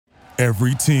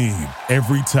Every team,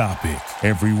 every topic,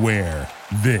 everywhere.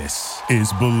 This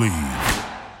is Believe.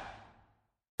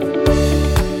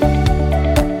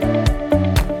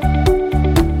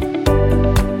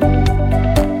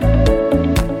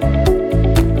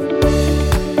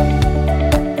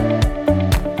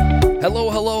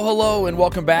 Hello, and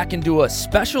welcome back into a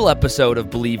special episode of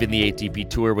Believe in the ATP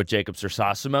Tour with Jacob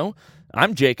Sersosimo.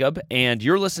 I'm Jacob, and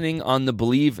you're listening on the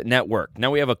Believe Network. Now,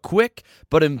 we have a quick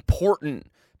but important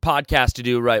podcast to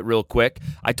do real quick.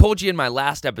 I told you in my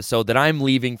last episode that I'm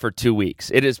leaving for 2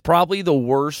 weeks. It is probably the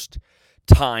worst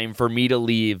time for me to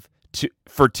leave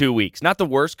for 2 weeks. Not the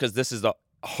worst, because this is a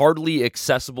hardly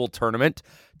accessible tournament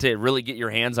to really get your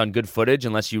hands on good footage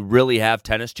unless you really have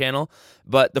Tennis Channel.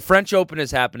 But the French Open is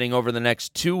happening over the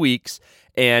next 2 weeks,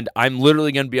 and I'm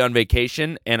literally going to be on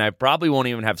vacation, and I probably won't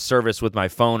even have service with my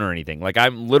phone or anything. Like,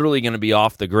 I'm literally going to be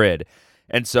off the grid.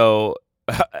 And so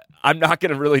I'm not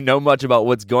going to really know much about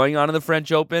what's going on in the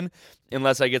French Open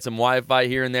unless I get some Wi-Fi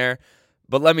here and there.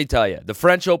 But let me tell you, the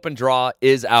French Open draw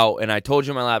is out, and I told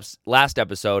you in my last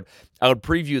episode I would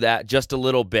preview that just a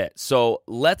little bit. So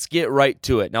let's get right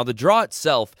to it. Now, the draw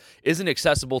itself isn't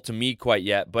accessible to me quite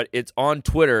yet, but it's on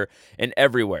Twitter and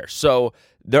everywhere. So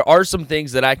there are some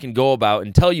things that I can go about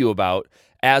and tell you about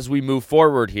as we move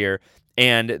forward here.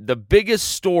 And the biggest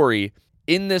story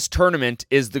in this tournament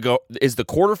is the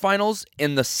quarterfinals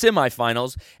and the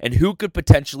semifinals and who could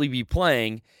potentially be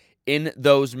playing in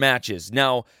those matches.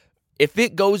 Now, if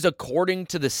it goes according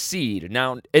to the seed,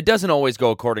 now it doesn't always go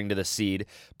according to the seed,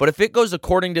 but if it goes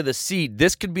according to the seed,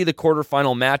 this could be the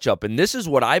quarterfinal matchup. And this is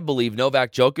what I believe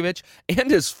Novak Djokovic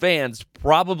and his fans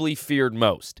probably feared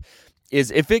most.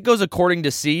 Is if it goes according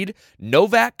to seed,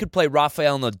 Novak could play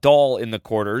Rafael Nadal in the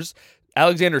quarters.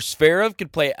 Alexander Zverev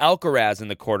could play Alcaraz in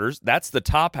the quarters. That's the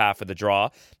top half of the draw.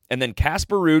 And then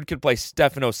Casper Ruud could play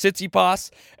Stefanos Tsitsipas.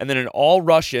 And then an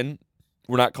all-Russian,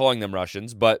 we're not calling them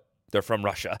Russians, but they're from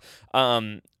Russia,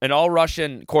 an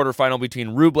all-Russian quarterfinal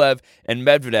between Rublev and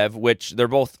Medvedev, which they're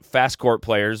both fast court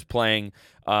players playing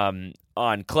on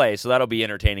clay, so that'll be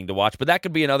entertaining to watch. But that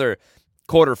could be another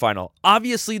quarterfinal.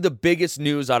 Obviously, the biggest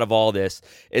news out of all this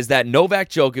is that Novak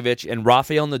Djokovic and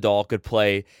Rafael Nadal could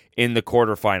play in the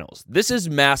quarterfinals. This is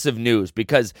massive news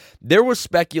because there was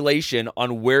speculation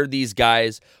on where these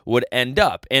guys would end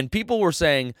up. And people were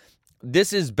saying,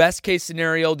 this is best case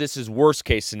scenario, this is worst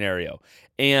case scenario.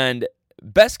 And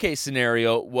best case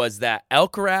scenario was that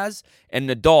Alcaraz and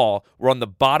Nadal were on the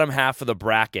bottom half of the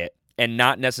bracket and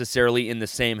not necessarily in the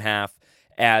same half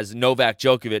as Novak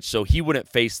Djokovic, so he wouldn't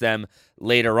face them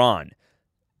later on.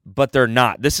 But they're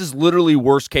not. This is literally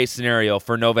worst case scenario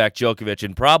for Novak Djokovic,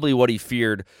 and probably what he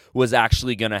feared was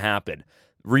actually going to happen.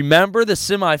 Remember the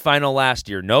semifinal last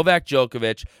year, Novak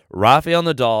Djokovic, Rafael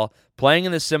Nadal playing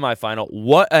in the semifinal.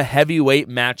 What a heavyweight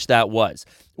match that was.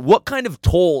 What kind of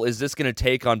toll is this going to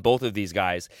take on both of these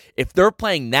guys if they're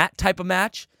playing that type of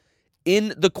match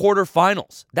in the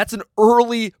quarterfinals? That's an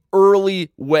early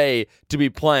way to be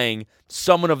playing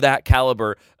someone of that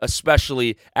caliber,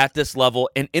 especially at this level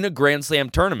and in a Grand Slam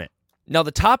tournament. Now,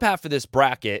 the top half of this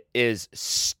bracket is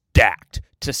stacked,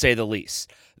 to say the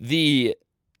least. The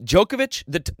Djokovic,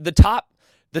 the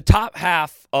top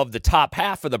half of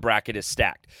the bracket is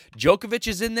stacked. Djokovic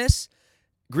is in this,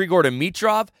 Grigor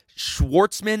Dimitrov,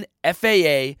 Schwartzman,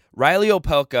 FAA, Riley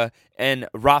Opelka, and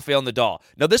Rafael Nadal.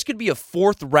 Now, this could be a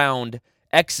fourth round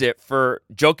exit for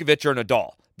Djokovic or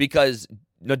Nadal because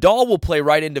Nadal will play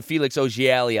right into Felix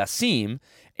Auger-Aliassime,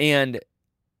 and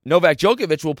Novak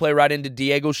Djokovic will play right into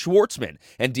Diego Schwartzman.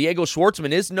 And Diego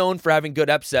Schwartzman is known for having good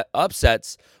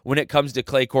upsets when it comes to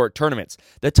clay court tournaments.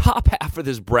 The top half of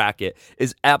this bracket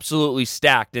is absolutely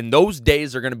stacked, and those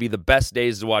days are going to be the best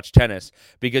days to watch tennis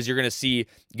because you're going to see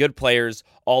good players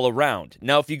all around.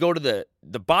 Now, if you go to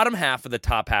the bottom half of the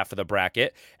top half of the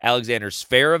bracket, Alexander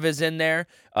Zverev is in there.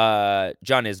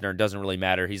 John Isner, doesn't really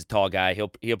matter. He's a tall guy.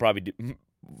 He'll probably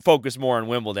focus more on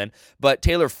Wimbledon. But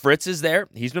Taylor Fritz is there.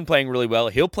 He's been playing really well.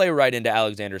 He'll play right into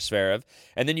Alexander Zverev.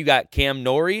 And then you got Cam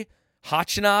Norrie,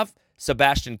 Khachanov,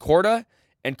 Sebastian Korda,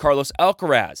 and Carlos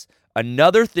Alcaraz.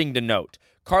 Another thing to note,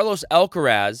 Carlos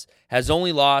Alcaraz has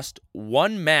only lost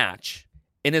one match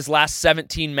in his last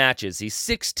 17 matches. He's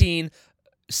 16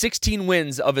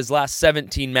 wins of his last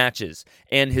 17 matches.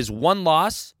 And his one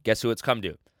loss, guess who it's come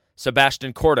to?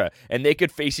 Sebastian Korda, and they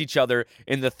could face each other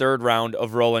in the third round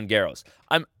of Roland Garros.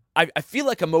 I feel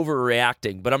like I'm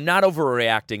overreacting, but I'm not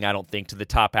overreacting, I don't think, to the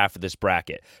top half of this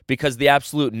bracket because the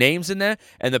absolute names in there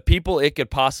and the people it could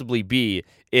possibly be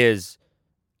is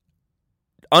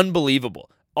unbelievable.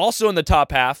 Also in the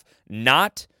top half,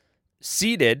 not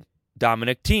seeded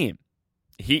Dominic Thiem.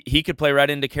 He could play right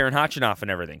into Karen Khachanov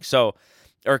and everything. So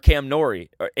or Cam Norrie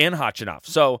and Khachanov.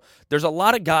 So there's a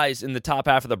lot of guys in the top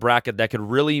half of the bracket that could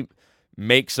really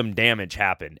make some damage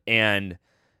happen. And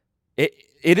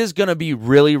it is going to be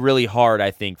really, really hard,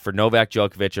 I think, for Novak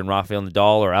Djokovic and Rafael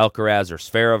Nadal or Alcaraz or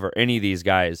Zverev or any of these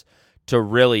guys to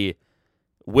really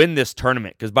win this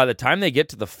tournament. Because by the time they get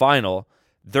to the final,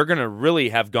 they're going to really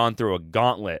have gone through a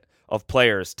gauntlet of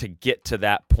players to get to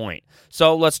that point.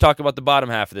 So let's talk about the bottom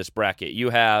half of this bracket. You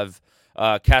have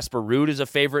Casper Ruud is a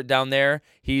favorite down there.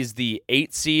 He's the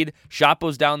 8th seed.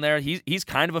 Shapo's down there. He's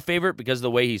kind of a favorite because of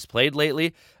the way he's played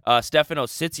lately. Stefanos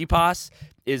Tsitsipas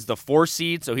is the 4th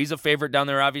seed, so he's a favorite down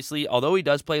there, obviously. Although he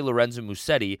does play Lorenzo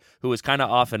Musetti, who is kind of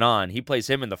off and on. He plays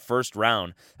him in the first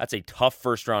round. That's a tough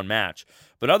first-round match.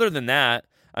 But other than that,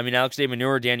 I mean, Alex de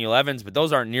Minaur, Daniel Evans, but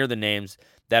those aren't near the names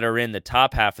that are in the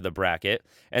top half of the bracket.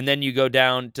 And then you go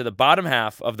down to the bottom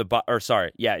half of the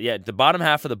the bottom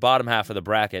half of the bottom half of the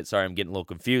bracket. Sorry, I'm getting a little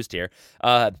confused here.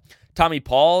 Tommy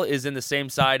Paul is in the same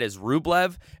side as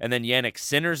Rublev, and then Jannik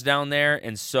Sinner's down there,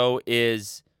 and so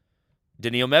is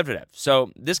Daniil Medvedev.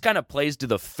 So this kind of plays to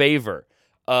the favor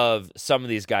of some of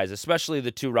these guys, especially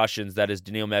the two Russians, that is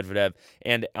Daniil Medvedev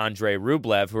and Andrei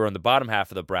Rublev, who are in the bottom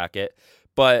half of the bracket.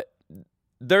 But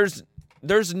there's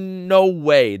no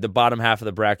way the bottom half of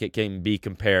the bracket can be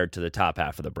compared to the top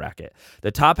half of the bracket.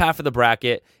 The top half of the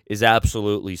bracket is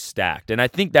absolutely stacked. And I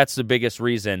think that's the biggest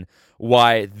reason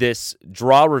why this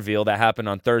draw reveal that happened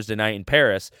on Thursday night in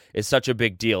Paris is such a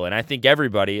big deal. And I think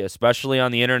everybody, especially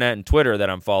on the internet and Twitter that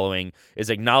I'm following, is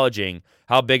acknowledging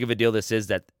how big of a deal this is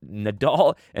that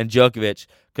Nadal and Djokovic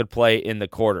could play in the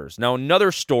quarters. Now,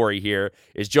 another story here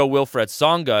is Jo-Wilfried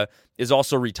Tsonga is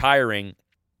also retiring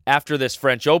after this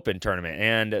French Open tournament,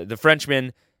 and the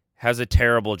Frenchman has a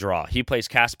terrible draw. He plays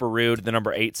Casper Ruud, the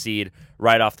number 8 seed,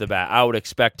 right off the bat. I would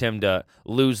expect him to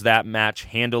lose that match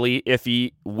handily. If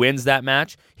he wins that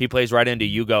match, he plays right into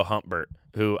Hugo Humbert,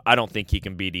 who I don't think he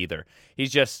can beat either. He's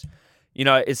just,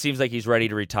 it seems like he's ready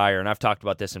to retire, and I've talked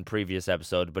about this in previous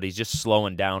episodes, but he's just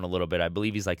slowing down a little bit. I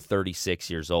believe he's like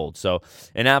 36 years old. So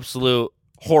an absolute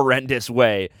horrendous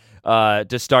way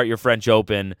to start your French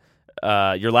Open,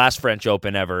 your last French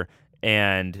Open ever,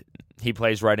 and he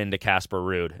plays right into Casper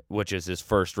Ruud, which is his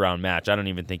first round match. I don't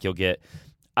even think he'll get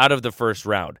out of the first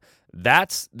round.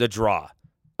 That's the draw.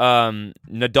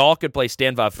 Nadal could play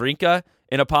Stan Wawrinka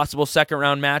in a possible second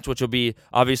round match, which will be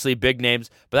obviously big names,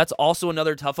 but that's also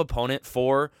another tough opponent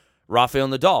for Rafael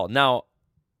Nadal. Now,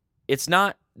 it's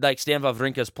not like Stan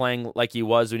Wawrinka's playing like he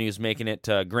was when he was making it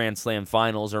to Grand Slam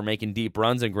finals or making deep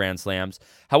runs in Grand Slams.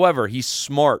 However, he's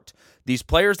smart. These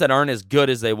players that aren't as good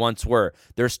as they once were,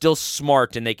 they're still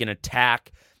smart and they can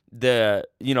attack the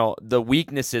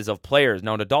weaknesses of players.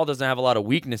 Now, Nadal doesn't have a lot of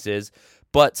weaknesses,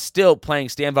 but still playing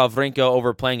Stan Wawrinka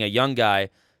over playing a young guy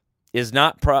is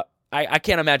not I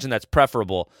can't imagine that's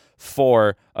preferable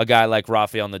for a guy like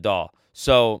Rafael Nadal.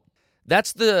 So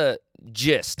that's the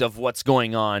gist of what's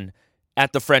going on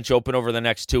at the French Open over the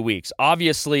next 2 weeks.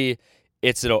 Obviously,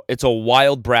 it's a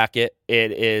wild bracket.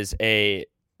 It is a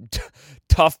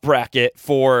tough bracket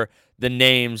for the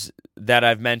names that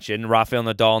I've mentioned: Rafael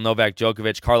Nadal, Novak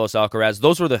Djokovic, Carlos Alcaraz.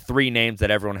 Those were the 3 names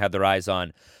that everyone had their eyes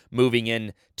on moving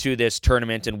into this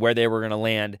tournament and where they were going to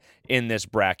land in this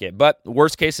bracket. But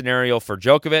worst case scenario for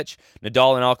Djokovic,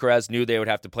 Nadal and Alcaraz knew they would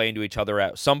have to play into each other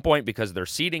at some point because of their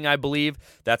seeding, I believe.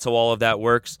 That's how all of that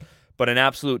works. But an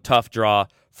absolute tough draw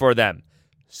for them.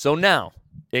 So now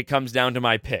it comes down to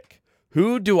my pick.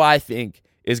 Who do I think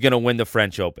is going to win the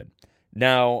French Open?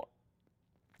 Now,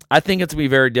 I think it's going to be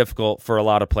very difficult for a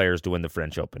lot of players to win the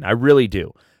French Open. I really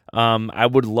do. I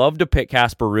would love to pick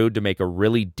Casper Ruud to make a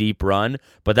really deep run,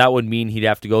 but that would mean he'd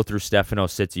have to go through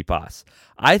Stefanos Tsitsipas.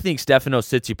 I think Stefanos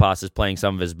Tsitsipas is playing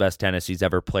some of his best tennis he's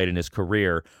ever played in his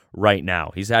career right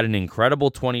now. He's had an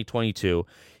incredible 2022.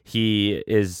 He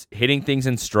is hitting things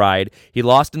in stride. He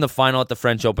lost in the final at the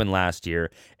French Open last year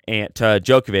to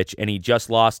Djokovic, and he just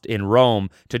lost in Rome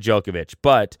to Djokovic.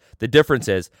 But the difference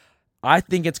is, I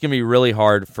think it's going to be really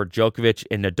hard for Djokovic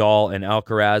and Nadal and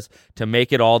Alcaraz to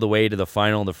make it all the way to the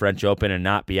final of the French Open and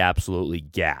not be absolutely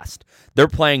gassed. They're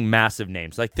playing massive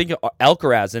names. Like, think of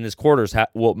Alcaraz in his quarters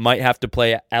might have to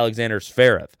play Alexander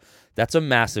Zverev. That's a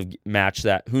massive match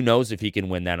that who knows if he can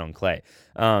win that on clay.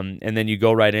 And then you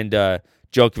go right into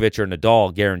Djokovic or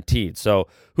Nadal, guaranteed. So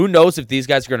who knows if these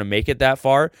guys are going to make it that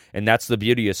far, and that's the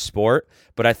beauty of sport.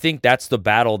 But I think that's the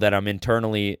battle that I'm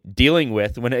internally dealing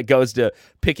with when it goes to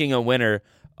picking a winner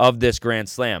of this Grand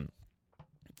Slam.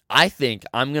 I think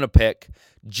I'm going to pick,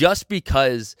 just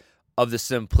because of the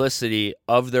simplicity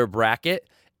of their bracket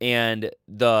and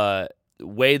the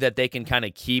way that they can kind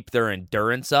of keep their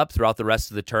endurance up throughout the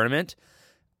rest of the tournament,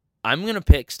 I'm going to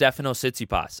pick Stefanos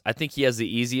Tsitsipas. I think he has the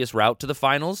easiest route to the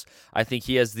finals. I think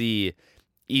he has the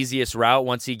easiest route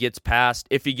once he gets past,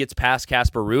 if he gets past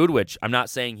Casper Ruud, which I'm not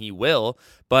saying he will,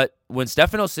 but when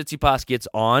Stefanos Tsitsipas gets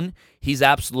on, he's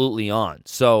absolutely on.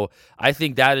 So I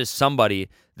think that is somebody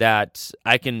that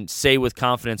I can say with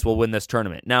confidence will win this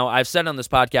tournament. Now, I've said on this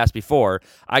podcast before,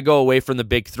 I go away from the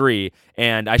big three,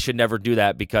 and I should never do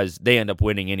that because they end up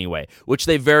winning anyway, which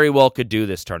they very well could do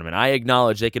this tournament. I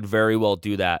acknowledge they could very well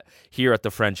do that here at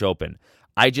the French Open.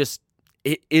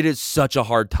 It is such a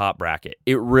hard top bracket.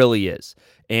 It really is.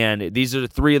 And these are the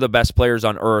three of the best players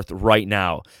on earth right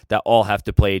now that all have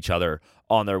to play each other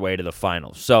on their way to the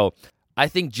finals. So I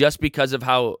think just because of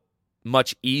how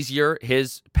much easier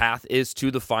his path is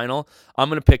to the final, I'm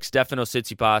going to pick Stefanos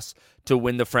Tsitsipas to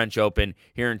win the French Open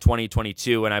here in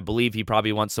 2022. And I believe he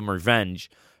probably wants some revenge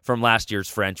from last year's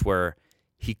French where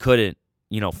he couldn't,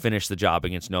 finish the job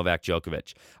against Novak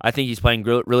Djokovic. I think he's playing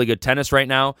really good tennis right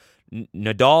now.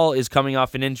 Nadal is coming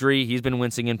off an injury. He's been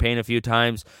wincing in pain a few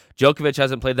times. Djokovic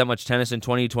hasn't played that much tennis in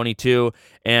 2022.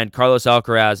 And Carlos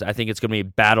Alcaraz, I think it's going to be a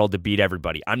battle to beat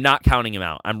everybody. I'm not counting him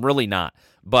out. I'm really not.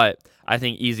 But I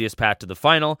think easiest path to the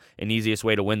final and easiest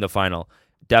way to win the final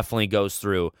definitely goes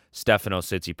through Stefanos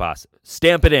Tsitsipas.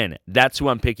 Stamp it in. That's who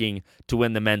I'm picking to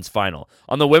win the men's final.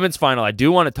 On the women's final, I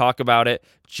do want to talk about it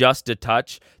just a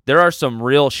touch. There are some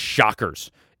real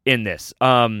shockers in this.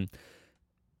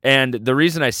 And the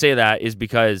reason I say that is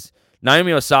because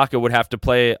Naomi Osaka would have to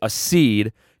play a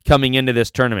seed coming into this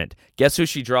tournament. Guess who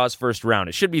she draws first round?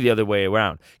 It should be the other way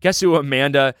around. Guess who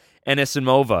Amanda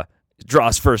Anisimova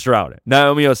draws first round?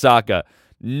 Naomi Osaka.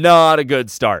 Not a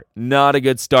good start. Not a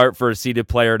good start for a seeded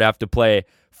player to have to play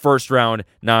first round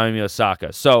Naomi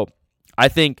Osaka. So I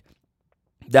think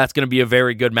that's going to be a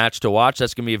very good match to watch.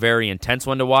 That's going to be a very intense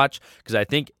one to watch because I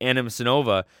think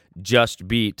Anisimova just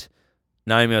beat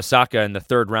Naomi Osaka in the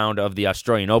third round of the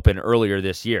Australian Open earlier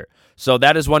this year. So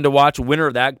that is one to watch. Winner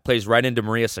of that plays right into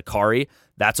Maria Sakkari.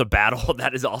 That's a battle.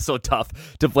 That is also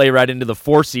tough to play right into the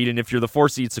 4 seed. And if you're the 4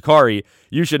 seed Sakkari,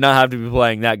 you should not have to be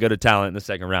playing that good of talent in the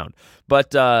second round.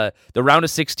 But the round of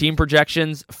 16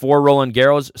 projections for Roland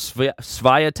Garros,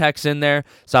 Swiatek's in there,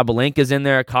 Sabalenka's in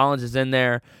there, Collins is in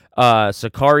there,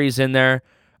 Sakkari's in there,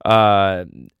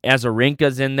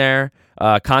 Azarenka's in there.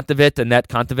 Annette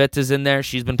Kontaveit is in there.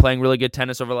 She's been playing really good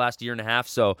tennis over the last year and a half.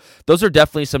 So those are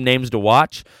definitely some names to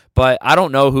watch. But I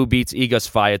don't know who beats Iga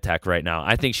Swiatek right now.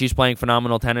 I think she's playing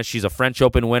phenomenal tennis. She's a French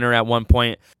Open winner at one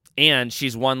point, and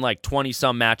she's won like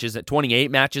 20-some matches,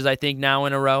 28 matches, I think, now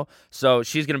in a row. So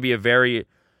she's going to be a very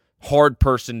hard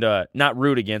person to not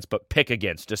root against, but pick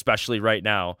against, especially right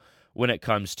now when it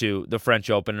comes to the French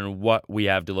Open and what we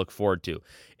have to look forward to.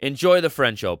 Enjoy the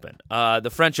French Open. The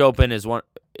French Open is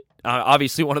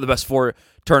obviously one of the best 4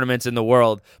 tournaments in the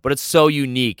world, but it's so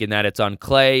unique in that it's on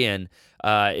clay and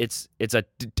it's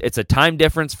a time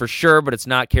difference for sure, but it's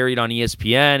not carried on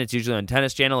ESPN. It's usually on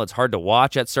Tennis Channel. It's hard to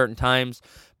watch at certain times,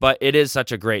 but it is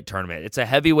such a great tournament. It's a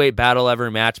heavyweight battle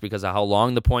every match because of how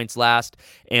long the points last,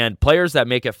 and players that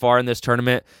make it far in this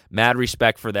tournament, mad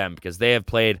respect for them because they have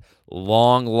played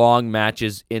long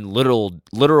matches in literal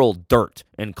dirt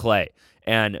and clay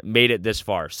and made it this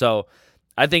far. So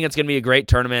I think it's going to be a great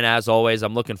tournament, as always.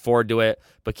 I'm looking forward to it,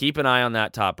 but keep an eye on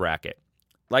that top bracket.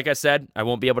 Like I said, I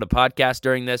won't be able to podcast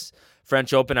during this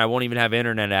French Open. I won't even have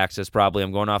internet access probably.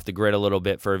 I'm going off the grid a little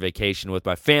bit for a vacation with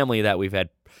my family that we've had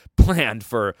planned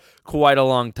for quite a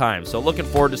long time. So looking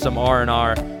forward to some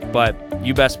R&R, but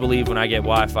you best believe when I get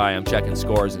Wi-Fi, I'm checking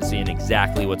scores and seeing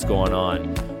exactly what's going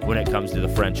on when it comes to the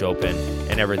French Open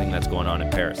and everything that's going on in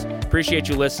Paris. Appreciate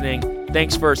you listening.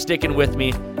 Thanks for sticking with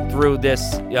me through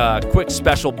this quick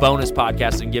special bonus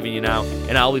podcast I'm giving you now,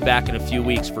 and I'll be back in a few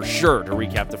weeks for sure to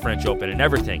recap the French Open and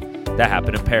everything that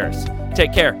happened in Paris.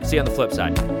 Take care. See you on the flip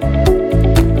side.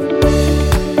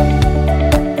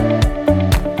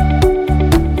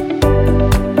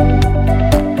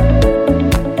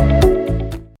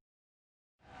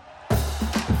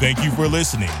 Thank you for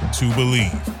listening to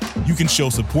Believe. You can show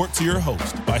support to your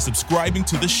host by subscribing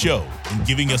to the show and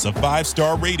giving us a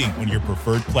 5-star rating on your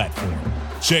preferred platform.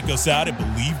 Check us out at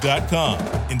Believe.com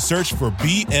and search for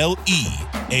BLEAV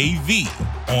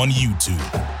on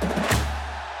YouTube.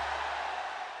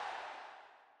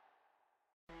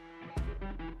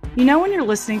 You know when you're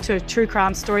listening to a true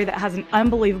crime story that has an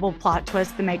unbelievable plot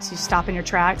twist that makes you stop in your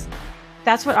tracks?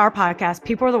 That's what our podcast,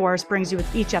 People Are the Worst, brings you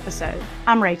with each episode.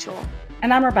 I'm Rachel.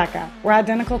 And I'm Rebecca. We're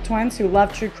identical twins who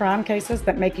love true crime cases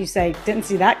that make you say, didn't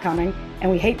see that coming,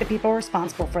 and we hate the people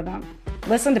responsible for them.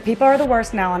 Listen to People Are the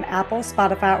Worst now on Apple,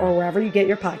 Spotify, or wherever you get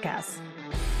your podcasts.